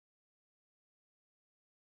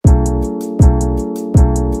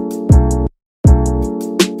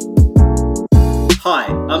Hi,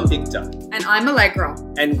 I'm Victor. And I'm Allegra.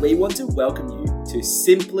 And we want to welcome you to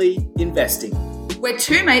Simply Investing. We're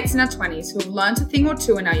two mates in our 20s who have learned a thing or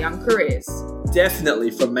two in our young careers.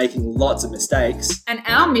 Definitely from making lots of mistakes. And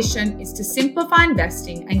our mission is to simplify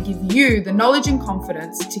investing and give you the knowledge and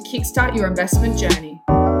confidence to kickstart your investment journey.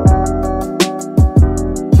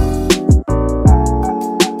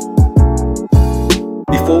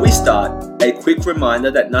 Before we start, a quick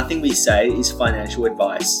reminder that nothing we say is financial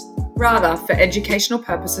advice. Rather, for educational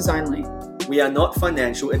purposes only. We are not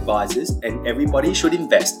financial advisors, and everybody should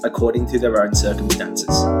invest according to their own circumstances.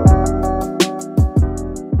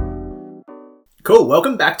 Cool,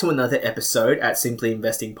 welcome back to another episode at Simply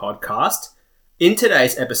Investing Podcast. In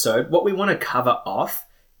today's episode, what we want to cover off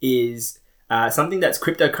is something that's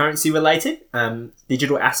cryptocurrency related,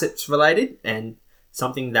 digital assets related, and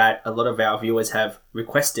something that a lot of our viewers have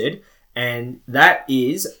requested, and that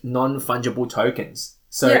is non-fungible tokens.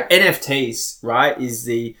 So NFTs, right, is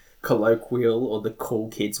the colloquial or the cool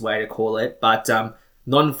kids way to call it, but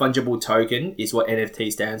non-fungible token is what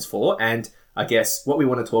NFT stands for. And I guess what we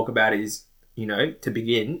want to talk about is, to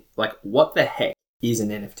begin, like, what the heck is an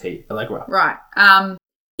NFT, Allegra? Right.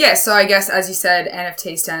 So I guess, as you said,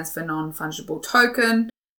 NFT stands for non-fungible token.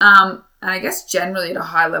 And I guess generally at a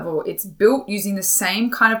high level, it's built using the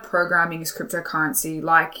same kind of programming as cryptocurrency,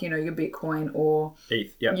 like, your Bitcoin or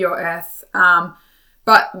ETH, yep. Your ETH.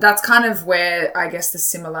 But that's kind of where, I guess, the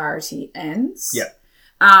similarity ends. Yeah.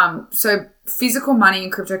 So physical money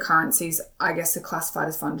and cryptocurrencies, I guess, are classified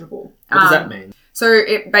as fungible. What does that mean? So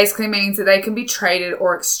it basically means that they can be traded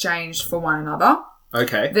or exchanged for one another.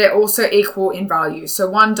 Okay. They're also equal in value. So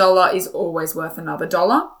 $1 is always worth another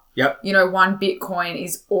dollar. Yep. One Bitcoin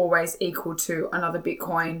is always equal to another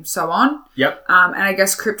Bitcoin, so on. Yep. And I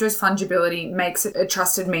guess crypto's fungibility makes it a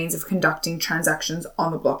trusted means of conducting transactions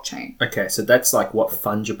on the blockchain. Okay, so that's like what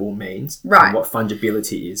fungible means. Right. And what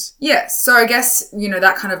fungibility is. Yeah, so I guess,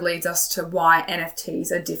 that kind of leads us to why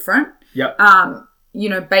NFTs are different. Yep.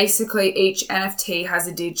 Basically each NFT has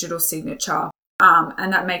a digital signature,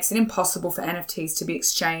 and that makes it impossible for NFTs to be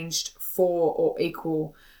exchanged for or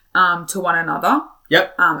equal to one another.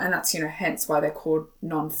 Yep. And that's, hence why they're called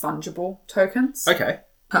non-fungible tokens. Okay.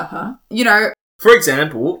 For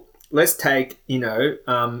example, let's take,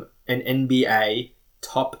 an NBA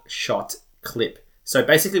top shot clip. So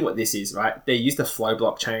basically what this is, right? They use the Flow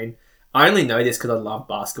blockchain. I only know this because I love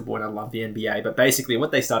basketball and I love the NBA. But basically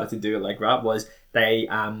what they started to do, was they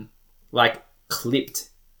clipped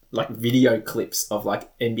video clips of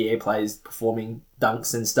NBA players performing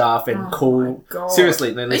dunks and stuff and cool.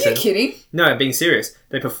 Seriously, no, listen. Are you kidding? No, I'm being serious.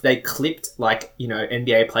 They clipped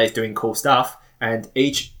NBA players doing cool stuff, and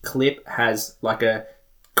each clip has a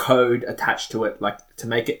code attached to it, to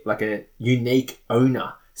make it a unique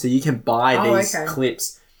owner. So you can buy these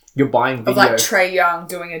clips. You're buying video of Trae Young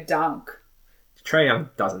doing a dunk. Trae Young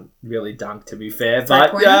doesn't really dunk, to be fair. But,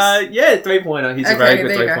 three-pointer. He's a very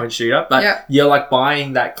good three-point shooter. But you're,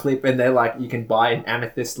 buying that clip and they're, you can buy an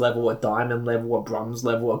amethyst level, a diamond level, a bronze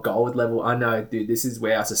level, a gold level. I know, dude, this is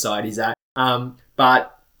where our society's at.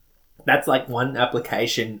 But that's, one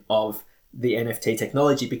application of the NFT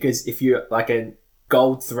technology, because if you're, a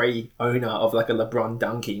gold 3 owner of, a LeBron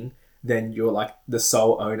dunking, then you're, the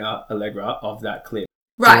sole owner, Allegra, of that clip.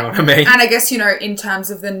 Right. You know what I mean? And I guess, in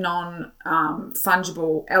terms of the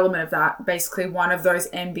non-fungible element of that, basically one of those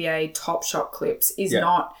NBA Top Shot clips is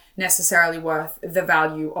not necessarily worth the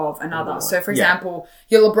value of another. So, for example,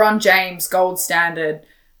 your LeBron James gold standard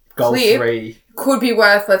gold clip 3 could be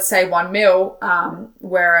worth, let's say, $1 million,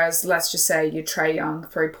 whereas let's just say your Trae Young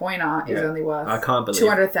three-pointer is only worth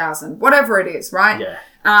 $200,000, whatever it is, right?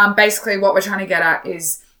 Yeah. Basically, what we're trying to get at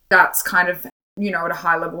is that's kind of, at a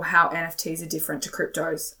high level, how NFTs are different to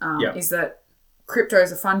cryptos, is that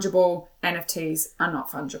cryptos are fungible, NFTs are not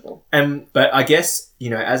fungible. But I guess,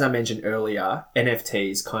 as I mentioned earlier,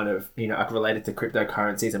 NFTs kind of, are related to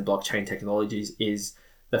cryptocurrencies and blockchain technologies, is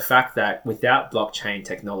the fact that without blockchain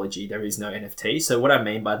technology, there is no NFT. So what I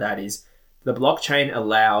mean by that is the blockchain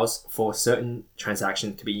allows for certain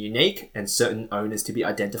transactions to be unique and certain owners to be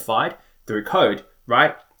identified through code,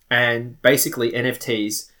 right? And basically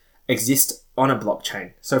NFTs exist on a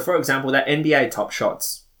blockchain. So, for example, that NBA Top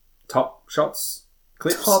Shots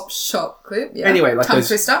clips. Top shot clip, yeah. Anyway, tongue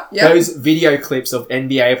twister, yeah. Those video clips of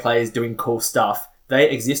NBA players doing cool stuff, they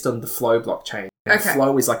exist on the Flow blockchain. And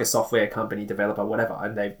Flow is a software company, developer, whatever,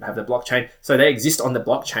 and they have the blockchain. So they exist on the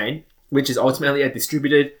blockchain, which is ultimately a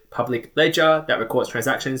distributed public ledger that records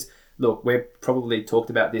transactions. Look, we've probably talked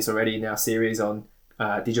about this already in our series on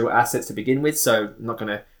digital assets to begin with, so I'm not going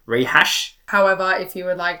to rehash. However, if you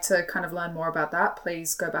would like to kind of learn more about that,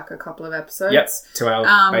 please go back a couple of episodes. Yep, to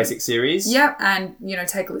our basic series. Yep, and,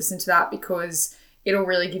 take a listen to that because it'll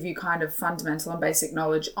really give you kind of fundamental and basic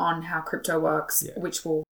knowledge on how crypto works, which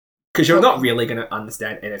will... Because you're not really going to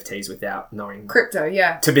understand NFTs without knowing... Crypto,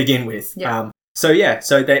 yeah. To begin with. Yeah. So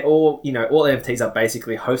they all, all NFTs are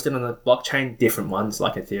basically hosted on the blockchain, different ones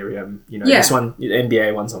like Ethereum, this one, the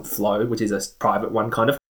NBA one's on Flow, which is a private one kind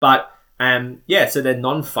of. But, so they're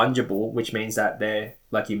non-fungible, which means that they're,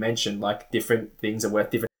 like you mentioned, like different things are worth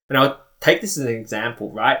different. And I'll take this as an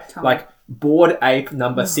example, right? Like Bored Ape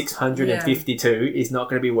number 652 is not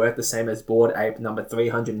going to be worth the same as Bored Ape number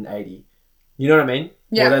 380. You know what I mean?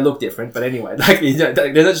 Yeah. Well, they look different, but anyway, like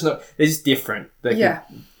they're just different.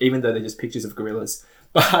 Even though they're just pictures of gorillas,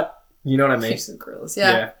 but you know what I mean? Pictures of gorillas,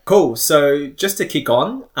 yeah. Cool. So just to kick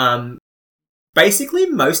on, basically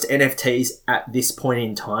most NFTs at this point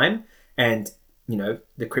in time, and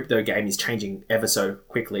the crypto game is changing ever so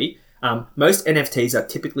quickly. Most NFTs are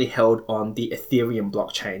typically held on the Ethereum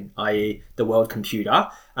blockchain, i.e. the world computer.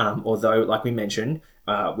 Although, like we mentioned,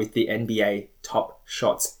 with the NBA Top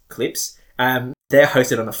Shots clips. They're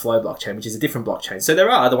hosted on the Flow blockchain, which is a different blockchain. So there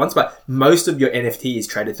are other ones, but most of your NFT is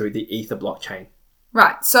traded through the Ether blockchain.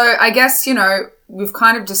 Right. So I guess, we've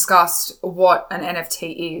kind of discussed what an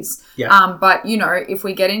NFT is. Yeah. But, if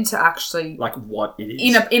we get into actually... Like what it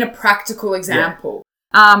is. In a practical example.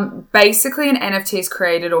 Basically an NFT is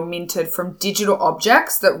created or minted from digital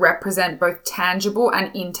objects that represent both tangible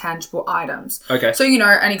and intangible items. Okay. So,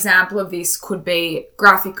 an example of this could be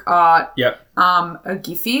graphic art. Yep. A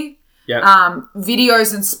Giphy. Yep.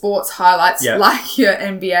 Videos and sports highlights like your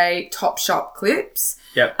NBA Top Shot clips.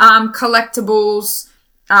 Yep. Collectibles,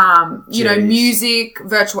 music,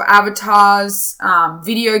 virtual avatars,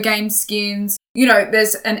 video game skins.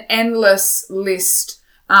 There's an endless list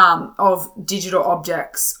of digital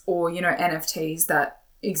objects or, NFTs that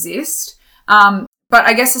exist. But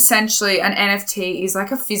I guess essentially an NFT is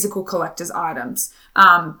like a physical collector's items,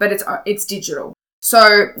 but it's digital.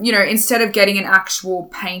 So, instead of getting an actual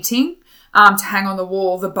painting to hang on the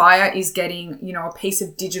wall, the buyer is getting, a piece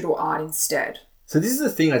of digital art instead. So this is the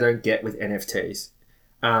thing I don't get with NFTs.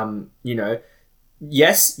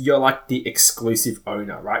 Yes, you're like the exclusive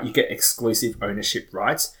owner, right? You get exclusive ownership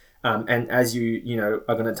rights. And as you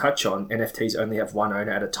are going to touch on, NFTs only have one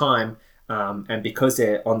owner at a time. And because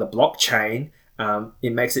they're on the blockchain,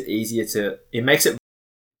 it makes it easy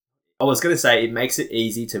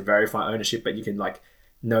to verify ownership, but you can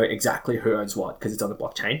know exactly who owns what because it's on the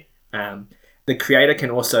blockchain. The creator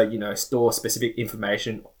can also, store specific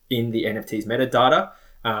information in the NFT's metadata.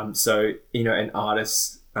 So, an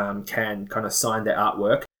artist can kind of sign their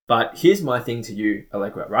artwork. But here's my thing to you,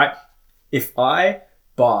 Allegra, right? If I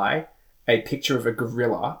buy a picture of a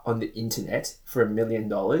gorilla on the internet for $1 million,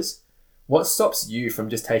 what stops you from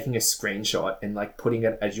just taking a screenshot and putting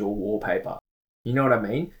it as your wallpaper? You know what I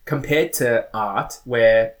mean? Compared to art,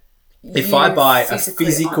 where if I buy a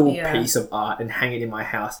physical piece of art and hang it in my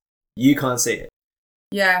house, you can't see it.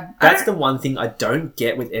 Yeah. That's the one thing I don't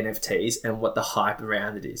get with NFTs and what the hype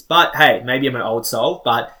around it is. But hey, maybe I'm an old soul,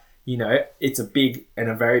 but it's a big and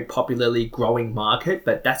a very popularly growing market,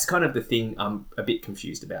 but that's kind of the thing I'm a bit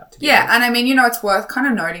confused about. Yeah, and I mean, it's worth kind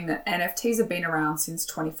of noting that NFTs have been around since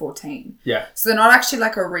 2014. Yeah. So they're not actually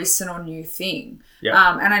a recent or new thing.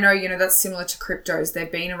 Yeah. And I know, that's similar to cryptos.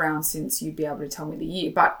 They've been around since you'd be able to tell me the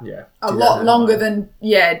year, but a lot longer than,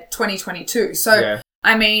 2022. So,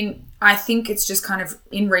 I mean, I think it's just kind of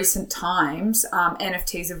in recent times,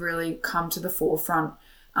 NFTs have really come to the forefront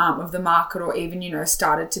of the market, or even,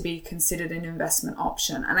 started to be considered an investment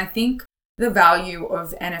option. And I think the value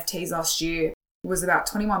of NFTs last year was about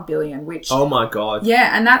 21 billion, which... Oh my God.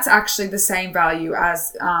 Yeah, and that's actually the same value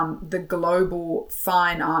as the global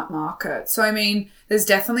fine art market. So, I mean, there's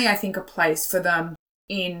definitely, I think, a place for them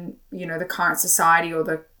in, the current society or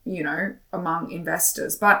the, among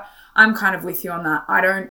investors. But I'm kind of with you on that. I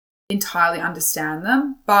don't entirely understand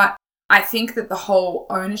them, but I think that the whole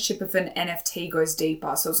ownership of an NFT goes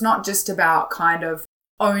deeper. So it's not just about kind of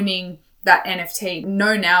owning that NFT.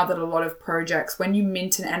 Know now that a lot of projects, when you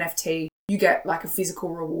mint an NFT, you get a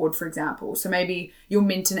physical reward, for example. So maybe you'll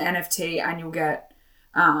mint an NFT and you'll get,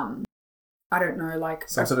 I don't know,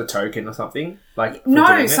 some sort of token or something?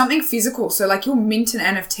 No, something physical. So you'll mint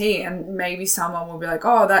an NFT and maybe someone will be like,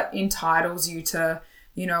 oh, that entitles you to,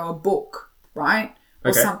 a book, right?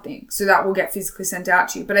 Or something. So that will get physically sent out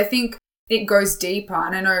to you. But I think it goes deeper.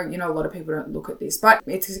 And I know, a lot of people don't look at this, but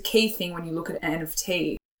it's a key thing when you look at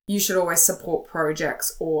NFT. You should always support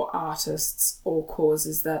projects or artists or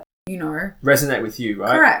causes that resonate with you,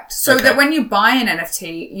 right? Correct. So that when you buy an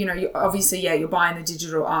NFT, you're buying the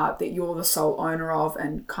digital art that you're the sole owner of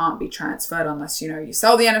and can't be transferred unless, you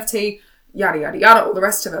sell the NFT, yada, yada, yada, all the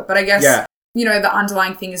rest of it. But I guess, the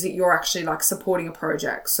underlying thing is that you're actually like supporting a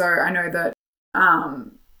project. So I know that,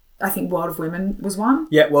 I think World of Women was one.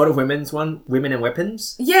 Yeah, World of Women's one. Women and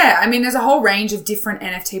Weapons. Yeah, I mean, there's a whole range of different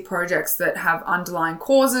NFT projects that have underlying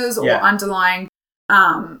causes or underlying,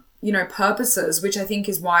 purposes, which I think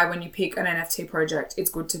is why when you pick an NFT project,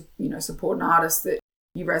 it's good to, support an artist that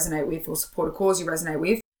you resonate with or support a cause you resonate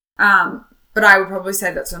with. But I would probably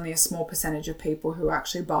say that's only a small percentage of people who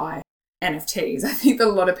actually buy NFTs. I think that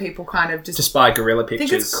a lot of people kind of just buy gorilla pictures.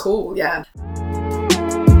 Think it's cool, yeah.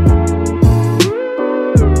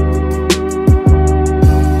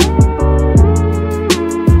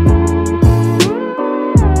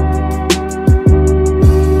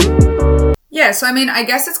 Yeah, so I mean, I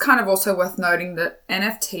guess it's kind of also worth noting that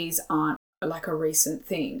NFTs aren't like a recent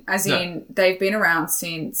thing, as in they've been around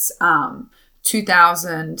since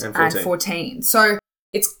 2014. So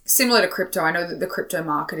it's similar to crypto. I know that the crypto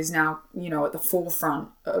market is now, at the forefront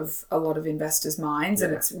of a lot of investors' minds,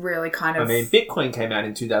 and it's really kind of... I mean, Bitcoin came out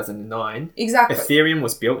in 2009. Exactly. Ethereum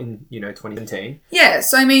was built in, 2017. Yeah,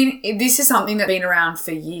 so I mean, this is something that's been around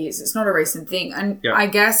for years. It's not a recent thing. And I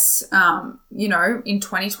guess, in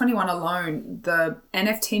 2021 alone, the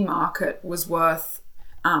NFT market was worth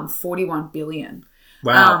 41 billion.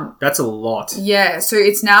 Wow, that's a lot. Yeah, so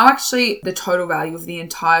it's now actually the total value of the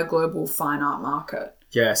entire global fine art market.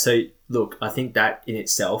 Yeah, so look, I think that in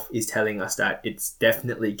itself is telling us that it's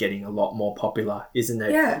definitely getting a lot more popular, isn't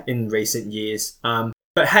it? Yeah. In recent years.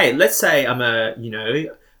 But hey, let's say I'm a,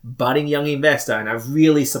 budding young investor and I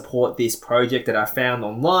really support this project that I found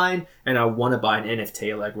online and I want to buy an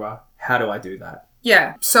NFT, Allegra. How do I do that?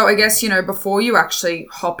 Yeah. So I guess, before you actually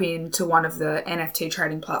hop into one of the NFT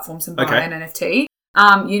trading platforms and buy an NFT,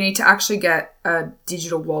 you need to actually get a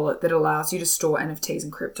digital wallet that allows you to store NFTs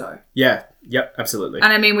and crypto. Yeah. Yep. Absolutely.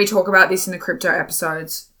 And I mean, we talk about this in the crypto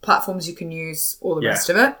episodes, platforms you can use, all the rest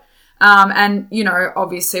of it. And,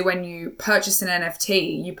 obviously when you purchase an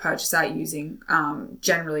NFT, you purchase that using,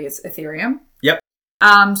 generally it's Ethereum. Yep.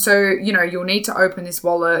 So, you'll need to open this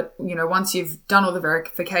wallet, once you've done all the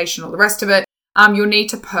verification, all the rest of it, you'll need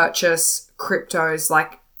to purchase cryptos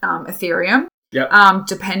like, Ethereum. Yep.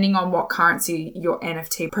 Depending on what currency your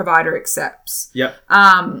NFT provider accepts. Yep.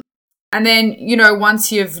 And then,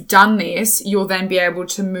 once you've done this, you'll then be able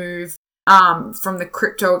to move from the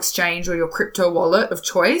crypto exchange or your crypto wallet of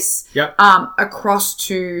choice across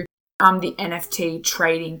to the NFT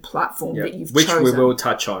trading platform that you've chosen. Which we will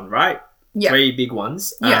touch on, right? Yeah. 3 big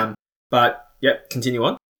ones. Continue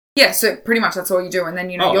on. Yeah, so pretty much that's all you do. And then,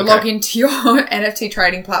 you'll log into your NFT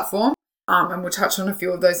trading platform. And we'll touch on a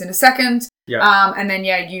few of those in a second. Yeah. And then,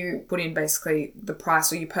 you put in basically the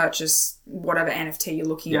price or you purchase whatever NFT you're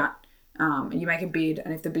looking at. You make a bid,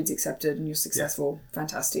 and if the bid's accepted and you're successful,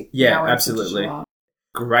 fantastic. Yeah, absolutely.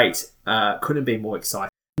 Great. Couldn't be more excited.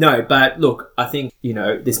 No, but look, I think,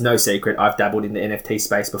 there's no secret. I've dabbled in the NFT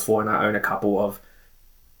space before and I own a couple of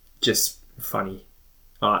just funny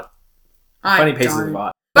art. Funny pieces of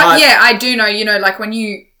art. But yeah, I do know, like when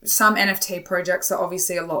some NFT projects are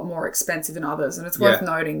obviously a lot more expensive than others, and it's worth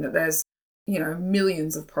noting that there's,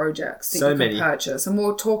 millions of projects that you can purchase. And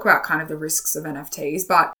we'll talk about kind of the risks of NFTs,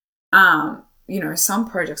 but some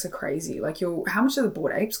projects are crazy. Like how much do the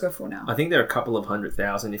Bored Apes go for now? I think they're a couple of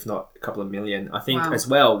 100,000, if not a couple of million. I think as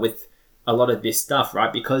well with a lot of this stuff,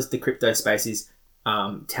 right? Because the crypto space is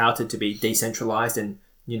touted to be decentralized and,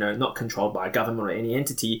 not controlled by a government or any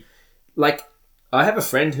entity. Like I have a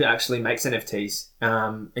friend who actually makes NFTs,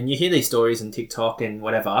 and you hear these stories on TikTok and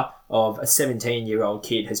whatever of a 17-year-old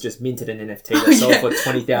kid has just minted an NFT that sold for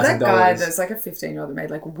 $20,000. That guy, there's like a 15-year-old that made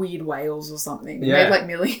like weird whales or something. He made like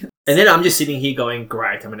millions. And then I'm just sitting here going,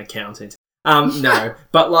 great, I'm an accountant. No,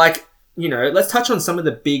 but like, let's touch on some of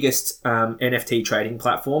the biggest NFT trading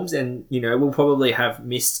platforms, and, we'll probably have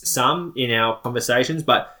missed some in our conversations,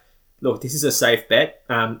 but look, this is a safe bet,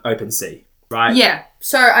 OpenSea, right? Yeah.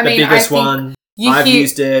 So, I mean, the biggest one. I've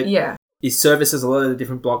used it. Yeah. It services a lot of the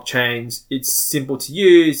different blockchains. It's simple to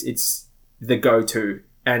use. It's the go-to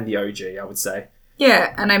and the OG, I would say.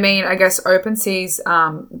 Yeah, and I mean, I guess OpenSea's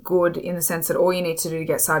good in the sense that all you need to do to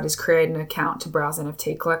get started is create an account to browse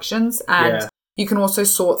NFT collections, and you can also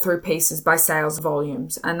sort through pieces by sales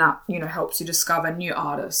volumes, and that, helps you discover new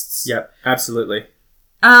artists. Yep, absolutely.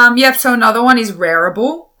 So another one is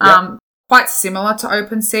Rarible. Quite similar to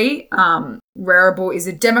OpenSea. Rarible is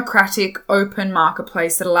a democratic, open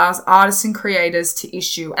marketplace that allows artists and creators to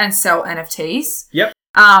issue and sell NFTs. Yep.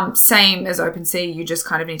 Same as OpenSea, you just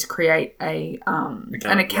kind of need to create an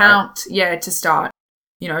account, right? To start,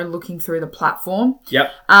 looking through the platform.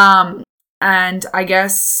 Yep. And I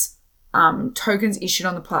guess tokens issued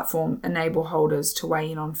on the platform enable holders to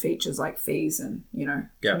weigh in on features like fees and,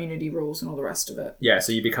 community rules and all the rest of it. Yeah,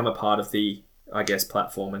 so you become a part of the,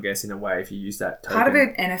 platform, in a way, if you use that token. Part of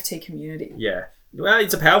an NFT community. Yeah. Well,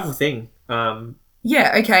 it's a powerful thing.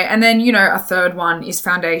 Yeah, okay. And then, a third one is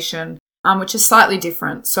foundation, which is slightly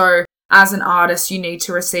different. So as an artist, you need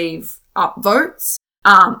to receive upvotes,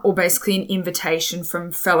 or basically an invitation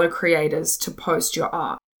from fellow creators to post your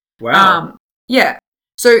art. Wow. Yeah.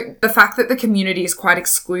 So the fact that the community is quite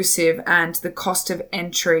exclusive and the cost of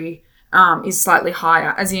entry is slightly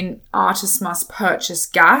higher, as in artists must purchase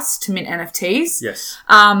gas to mint NFTs. Yes.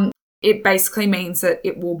 It basically means that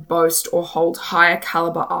it will boast or hold higher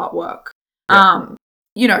caliber artwork.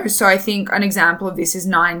 Yep. So I think an example of this is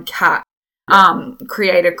 9cat.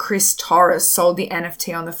 Creator Chris Torres sold the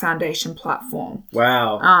NFT on the Foundation platform.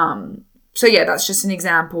 Wow. So yeah, that's just an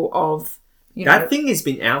example of, that thing has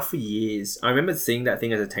been out for years. I remember seeing that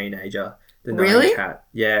thing as a teenager. The Really? 9cat.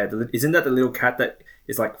 Yeah. Isn't that the little cat that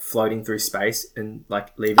is like floating through space and like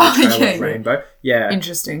leaving a trail of rainbow? Yeah.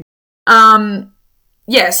 Interesting.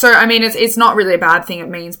 Yeah, so I mean, it's not really a bad thing. It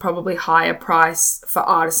means probably higher price for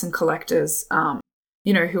artists and collectors,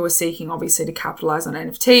 who are seeking obviously to capitalize on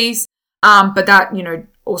NFTs. But that,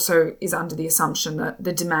 also is under the assumption that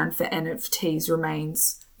the demand for NFTs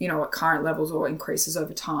remains, at current levels or increases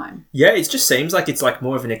over time. Yeah, it just seems like it's like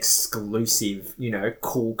more of an exclusive,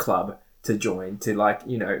 cool club to join, to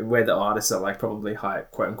where the artists are like probably high,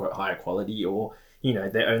 quote unquote, higher quality, or,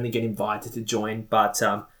 they only get invited to join. But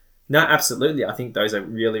no, absolutely. I think those are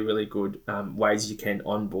really, really good ways you can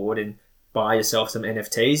onboard and buy yourself some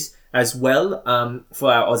NFTs as well.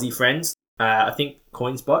 For our Aussie friends, I think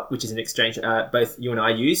CoinSpot, which is an exchange both you and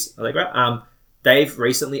I use, Allegra, they've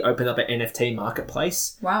recently opened up an NFT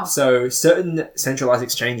marketplace. Wow. So certain centralized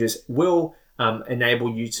exchanges will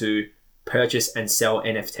enable you to purchase and sell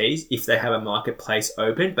NFTs if they have a marketplace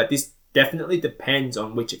open. But this definitely depends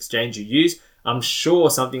on which exchange you use. I'm sure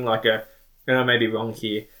something like and I may be wrong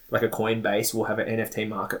here, like a Coinbase will have an NFT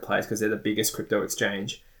marketplace because they're the biggest crypto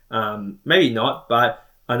exchange. Maybe not, but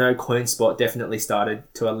I know CoinSpot definitely started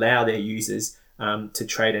to allow their users to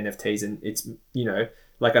trade NFTs. And it's,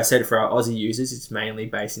 like I said, for our Aussie users, it's mainly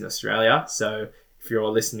based in Australia. So if you're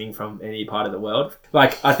all listening from any part of the world,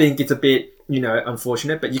 I think it's a bit,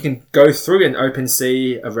 unfortunate, but you can go through an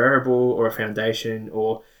OpenSea, a Rarible or a Foundation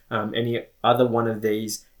or any other one of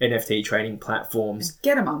these NFT trading platforms.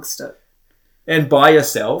 Get amongst it. And buy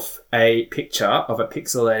yourself a picture of a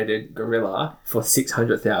pixelated gorilla for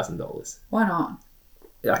 $600,000. Why not?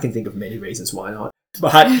 I can think of many reasons why not.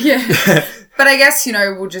 But yeah. But I guess, we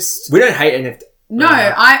don't hate NFT. No,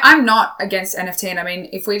 I'm not against NFT. And I mean,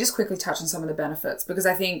 if we just quickly touch on some of the benefits, because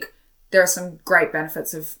I think there are some great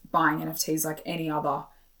benefits of buying NFTs like any other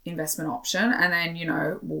investment option. And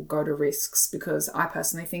then, we'll go to risks, because I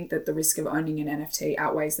personally think that the risk of owning an NFT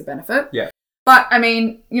outweighs the benefit. Yeah. But I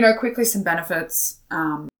mean, quickly some benefits,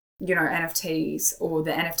 NFTs or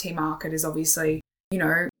the NFT market is obviously,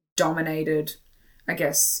 dominated, I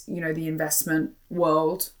guess, the investment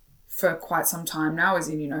world for quite some time now, as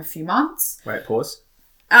in, a few months. Wait, pause.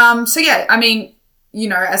 So yeah, I mean,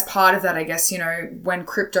 as part of that, I guess, when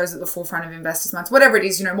crypto's at the forefront of investors' minds, whatever it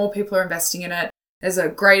is, more people are investing in it. There's a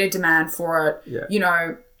greater demand for it.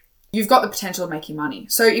 Yeah. You've got the potential of making money.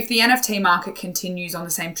 So if the NFT market continues on the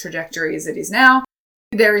same trajectory as it is now,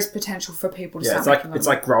 there is potential for people to start making money. It's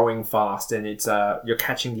like growing fast, and it's you're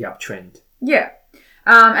catching the uptrend. Yeah.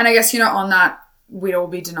 And I guess, on that, we'd all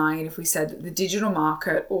be denying it if we said that the digital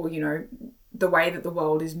market or, the way that the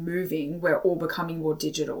world is moving, we're all becoming more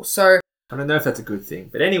digital. So I don't know if that's a good thing.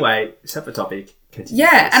 But anyway, separate topic. Continue.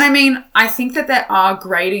 Yeah, and I mean, I think that there are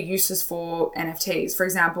greater uses for NFTs. For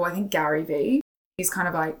example, I think Gary Vee, he's kind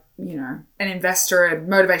of like, an investor, a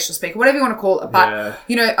motivational speaker, whatever you want to call it. But,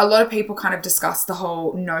 a lot of people kind of discuss the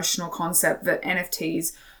whole notional concept that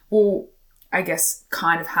NFTs will, I guess,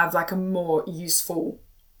 kind of have like a more useful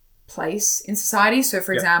place in society. So,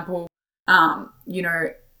 for example, you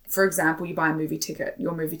buy a movie ticket.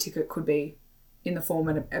 Your movie ticket could be in the form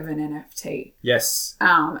of an NFT. Yes.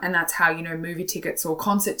 And that's how, movie tickets or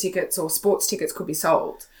concert tickets or sports tickets could be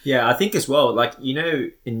sold. Yeah, I think as well,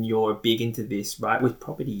 and you're big into this, right, with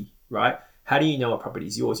property, right? How do you know a property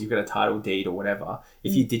is yours? You've got a title deed or whatever.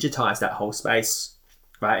 If you digitize that whole space,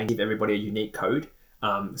 right, and give everybody a unique code,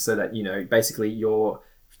 so that, basically your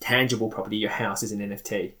tangible property, your house is an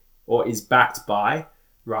NFT or is backed by,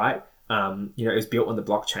 right? It was built on the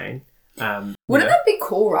blockchain. Wouldn't that be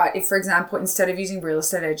cool, right? If, for example, instead of using real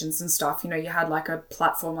estate agents and stuff, you had like a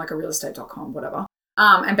platform like a realestate.com, whatever.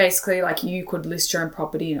 And basically like you could list your own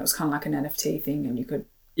property and it was kind of like an NFT thing and you could...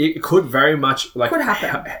 It could very much like could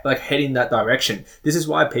happen. Like head in that direction. This is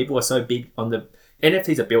why people are so big on the...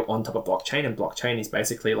 NFTs are built on top of blockchain, and blockchain is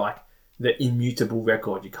basically like the immutable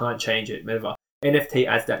record. You can't change it, whatever. NFT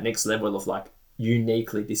adds that next level of like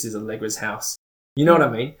uniquely, this is Allegra's house. You know what I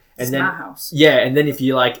mean? And it's then my house. Yeah, and then if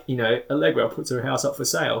you like, Allegra puts her house up for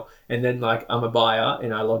sale, and then like I'm a buyer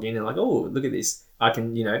and I log in and like, oh, look at this. I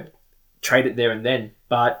can, trade it there and then.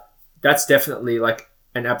 But that's definitely like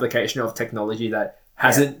an application of technology that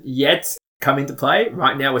hasn't yet come into play.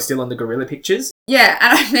 Right now we're still on the gorilla pictures. Yeah,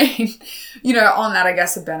 and I mean, on that, I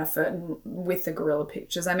guess a benefit with the gorilla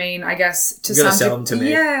pictures. I mean, I guess to some sell them to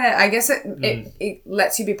me. Yeah, I guess it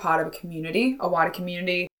lets you be part of a community, a wider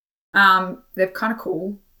community. They're kind of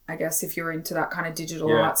cool, I guess, if you're into that kind of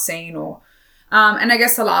digital art scene or... and I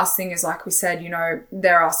guess the last thing is, like we said,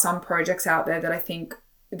 there are some projects out there that I think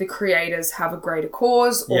the creators have a greater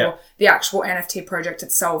cause or the actual NFT project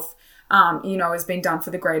itself, has been done for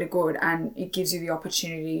the greater good, and it gives you the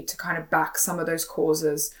opportunity to kind of back some of those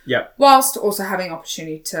causes whilst also having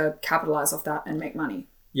opportunity to capitalize off that and make money.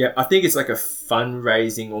 Yeah, I think it's like a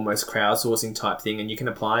fundraising, almost crowdsourcing type thing, and you can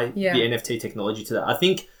apply the NFT technology to that. I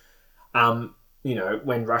think,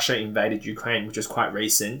 when Russia invaded Ukraine, which was quite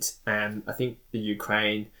recent, and I think the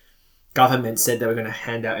Ukraine government said they were going to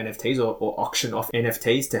hand out NFTs or auction off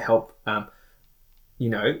NFTs to help,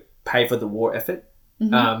 pay for the war effort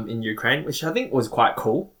in Ukraine, which I think was quite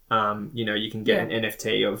cool. You can get an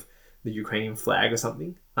NFT of the Ukrainian flag or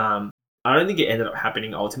something. I don't think it ended up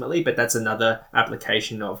happening ultimately, but that's another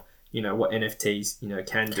application of, what NFTs,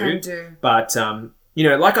 can do. But,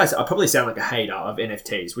 like I said, I probably sound like a hater of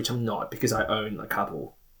NFTs, which I'm not because I own a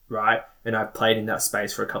couple, right? And I've played in that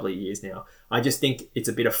space for a couple of years now. I just think it's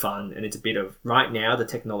a bit of fun and it's a bit of... Right now, the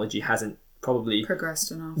technology hasn't probably...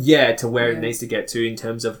 progressed enough. Yeah, to where it needs to get to in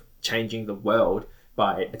terms of changing the world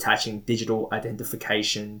by attaching digital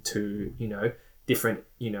identification to, different,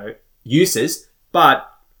 uses. But,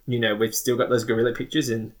 we've still got those gorilla pictures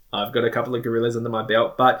and I've got a couple of gorillas under my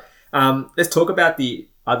belt. But let's talk about the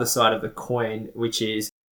other side of the coin, which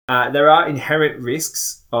is there are inherent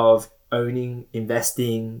risks of owning,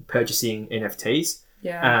 investing, purchasing NFTs.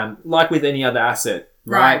 Yeah. Like with any other asset,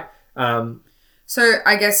 right? So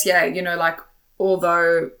I guess,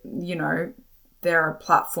 although, there are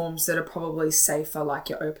platforms that are probably safer, like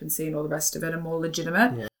your OpenSea and all the rest of it, and more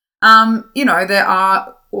legitimate. Yeah. There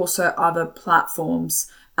are also other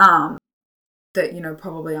platforms that,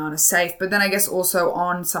 probably aren't as safe. But then I guess also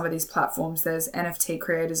on some of these platforms, there's NFT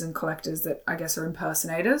creators and collectors that I guess are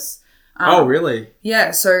impersonators. Oh, really?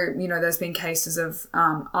 Yeah. So, there's been cases of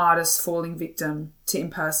artists falling victim to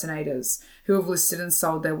impersonators who have listed and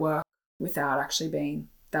sold their work without actually being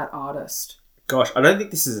that artist. Gosh, I don't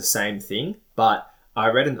think this is the same thing, but I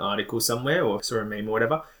read an article somewhere or saw a meme or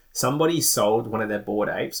whatever. Somebody sold one of their Bored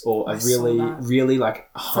Apes or a really like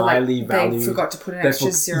highly valued... They forgot to put an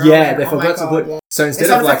extra zero. Yeah, they forgot to put... So instead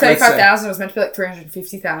of like... It's not for 35,000, it was meant to be like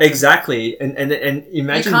 350,000. Exactly. And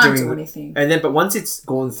imagine you can't do anything. And then, but once it's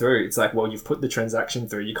gone through, it's like, well, you've put the transaction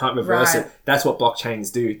through. You can't reverse it. That's what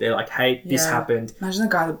blockchains do. They're like, hey, this happened. Imagine the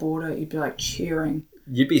guy that bought it. You'd be like cheering.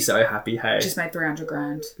 You'd be so happy, hey. Just made 300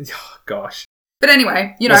 grand. Oh, gosh. But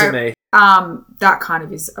anyway, Wasn't me. That kind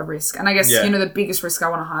of is a risk. And I guess, the biggest risk I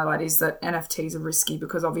want to highlight is that NFTs are risky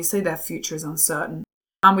because obviously their future is uncertain.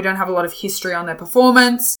 We don't have a lot of history on their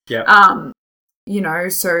performance. Yeah.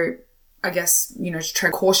 So I guess, to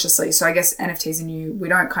tread cautiously. So I guess NFTs are new. We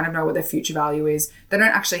don't kind of know what their future value is. They don't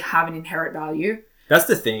actually have an inherent value. That's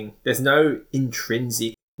the thing. There's no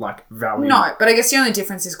intrinsic value. No, but I guess the only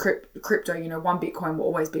difference is crypto, one Bitcoin will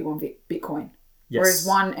always be one Bitcoin. Yes. Whereas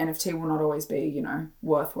one NFT will not always be,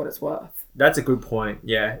 worth what it's worth. That's a good point.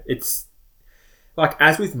 Yeah. It's like,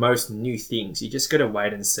 as with most new things, you just got to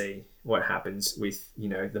wait and see what happens with,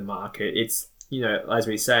 the market. It's, as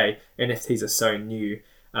we say, NFTs are so new.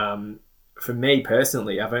 For me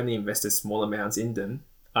personally, I've only invested small amounts in them.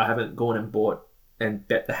 I haven't gone and bought and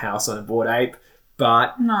bet the house on a Bored Ape.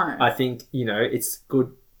 But no. I think, it's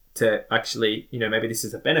good to actually, maybe this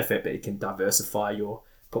is a benefit, but it can diversify your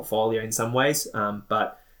portfolio in some ways,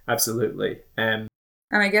 but absolutely. And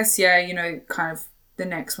I guess, kind of the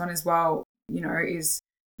next one as well, is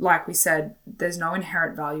like we said, there's no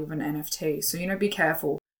inherent value of an NFT. So, be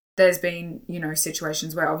careful. There's been,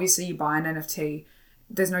 situations where obviously you buy an NFT,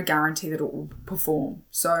 there's no guarantee that it will perform.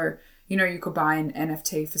 So, you could buy an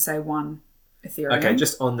NFT for say one Ethereum. Okay,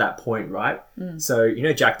 just on that point, right? So,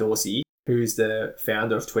 Jack Dorsey, who's the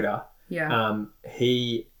founder of Twitter,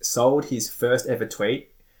 He sold his first ever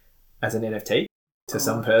tweet as an NFT to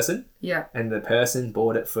some person. Yeah. And the person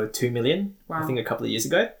bought it for $2 million, I think a couple of years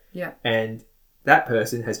ago. Yeah. And that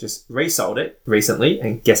person has just resold it recently,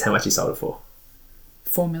 and guess how much he sold it for?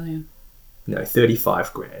 $4 million. No,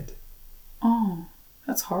 35 grand. Oh,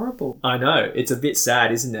 that's horrible. I know. It's a bit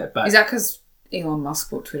sad, isn't it? But is that because Elon Musk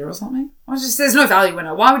bought Twitter or something? There's no value in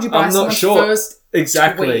it. Why would you buy someone's first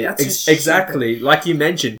Exactly. Tweet? Exactly. Like you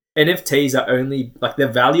mentioned, NFTs are only, like, the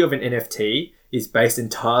value of an NFT is based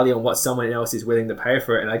entirely on what someone else is willing to pay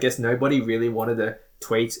for it. And I guess nobody really wanted a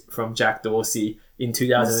tweet from Jack Dorsey in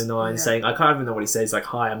 2009 saying, I can't even know what he says, like,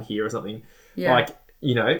 hi, I'm here or something. Yeah. Like,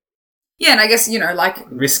 you know. Yeah, and I guess, you know, like...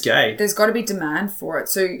 risque. There's got to be demand for it.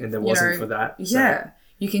 So, and there wasn't for that. So. Yeah.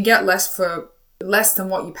 You can get less than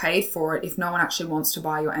what you paid for it if no one actually wants to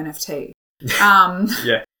buy your NFT.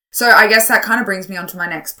 Yeah. So I guess that kind of brings me on to my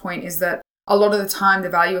next point, is that a lot of the time the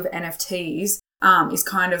value of NFTs is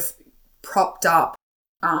kind of propped up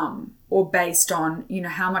or based on, you know,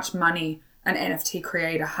 how much money an NFT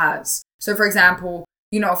creator has. So for example,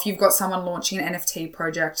 you know, if you've got someone launching an NFT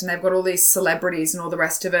project and they've got all these celebrities and all the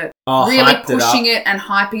rest of it, really pushing it and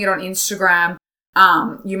hyping it on Instagram,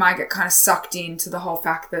 you might get kind of sucked into the whole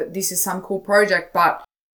fact that this is some cool project, but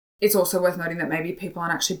it's also worth noting that maybe people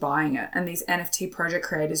aren't actually buying it. And these NFT project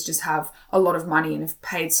creators just have a lot of money and have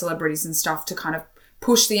paid celebrities and stuff to kind of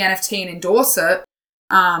push the NFT and endorse it.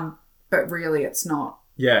 But really it's not.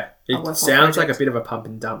 Yeah. It sounds like a bit of a pump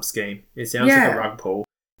and dump scheme. It sounds like a rug pull.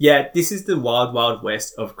 Yeah, this is the wild, wild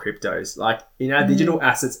west of cryptos. Like, in our digital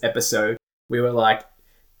assets episode, we were like,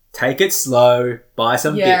 take it slow, buy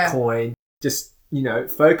some Bitcoin, just, you know,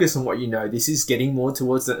 focus on what you know. This is getting more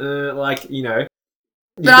towards the, like, you know,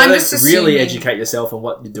 you've got to really educate yourself on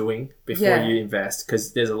what you're doing before you invest,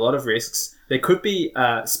 because there's a lot of risks. There could be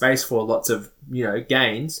space for lots of, you know,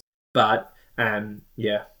 gains, but,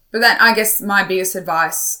 yeah. But then I guess my biggest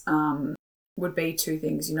advice would be two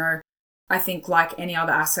things, you know. I think like any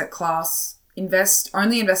other asset class,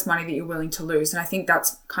 only invest money that you're willing to lose. And I think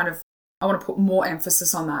that's kind of, I want to put more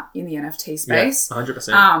emphasis on that in the NFT space. Yeah,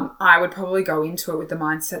 100%. I would probably go into it with the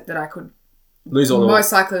mindset that I could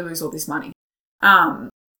most likely lose all this money.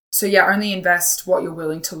 So yeah, only invest what you're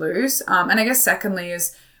willing to lose. And I guess secondly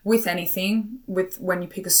is with anything, when you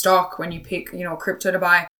pick a stock, when you pick, you know, crypto to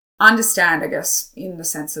buy, understand, I guess, in the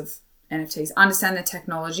sense of NFTs, understand the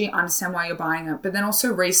technology, understand why you're buying it, but then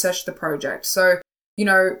also research the project. So, you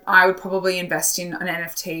know, I would probably invest in an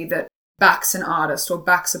NFT that backs an artist or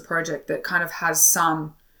backs a project that kind of has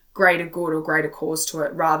some greater good or greater cause to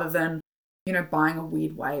it, rather than, you know, buying a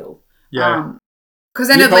weird whale. Yeah. Because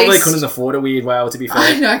then you at probably least... couldn't afford a weird whale, to be fair.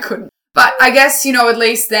 I know I couldn't. But I guess, you know, at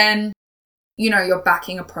least then, you know, you're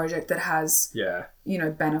backing a project that has, you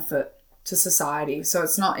know, benefit to society. So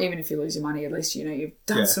it's not, even if you lose your money, at least, you know, you've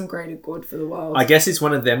done some greater good for the world. I guess it's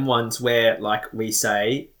one of them ones where, like we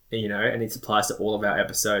say, you know, and it applies to all of our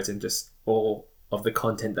episodes and just all of the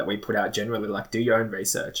content that we put out generally, like, do your own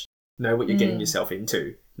research. Know what you're getting yourself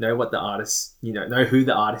into. Know what the artist, you know who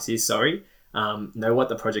the artist is, know what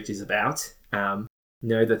the project is about.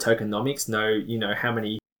 Know the tokenomics, you know, how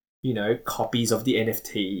many, you know, copies of the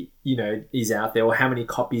NFT, you know, is out there, or how many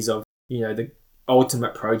copies of, you know, the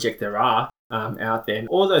ultimate project there are out there, and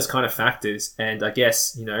all those kind of factors. And I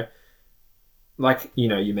guess, you know, like, you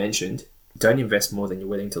know, you mentioned, don't invest more than you're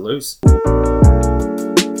willing to lose.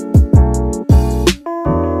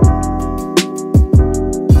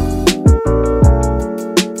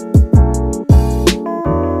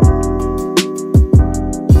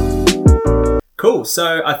 Cool.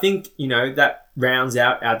 So I think, you know, that rounds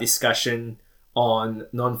out our discussion on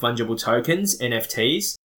non-fungible tokens,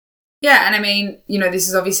 NFTs. Yeah, and I mean, you know, this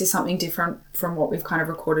is obviously something different from what we've kind of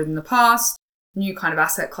recorded in the past, new kind of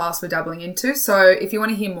asset class we're dabbling into. So if you want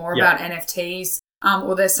to hear more about NFTs,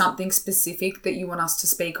 or there's something specific that you want us to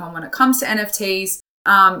speak on when it comes to NFTs,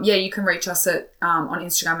 you can reach us at on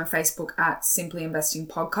Instagram and Facebook at Simply Investing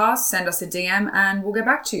Podcast. Send us a DM and we'll get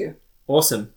back to you. Awesome.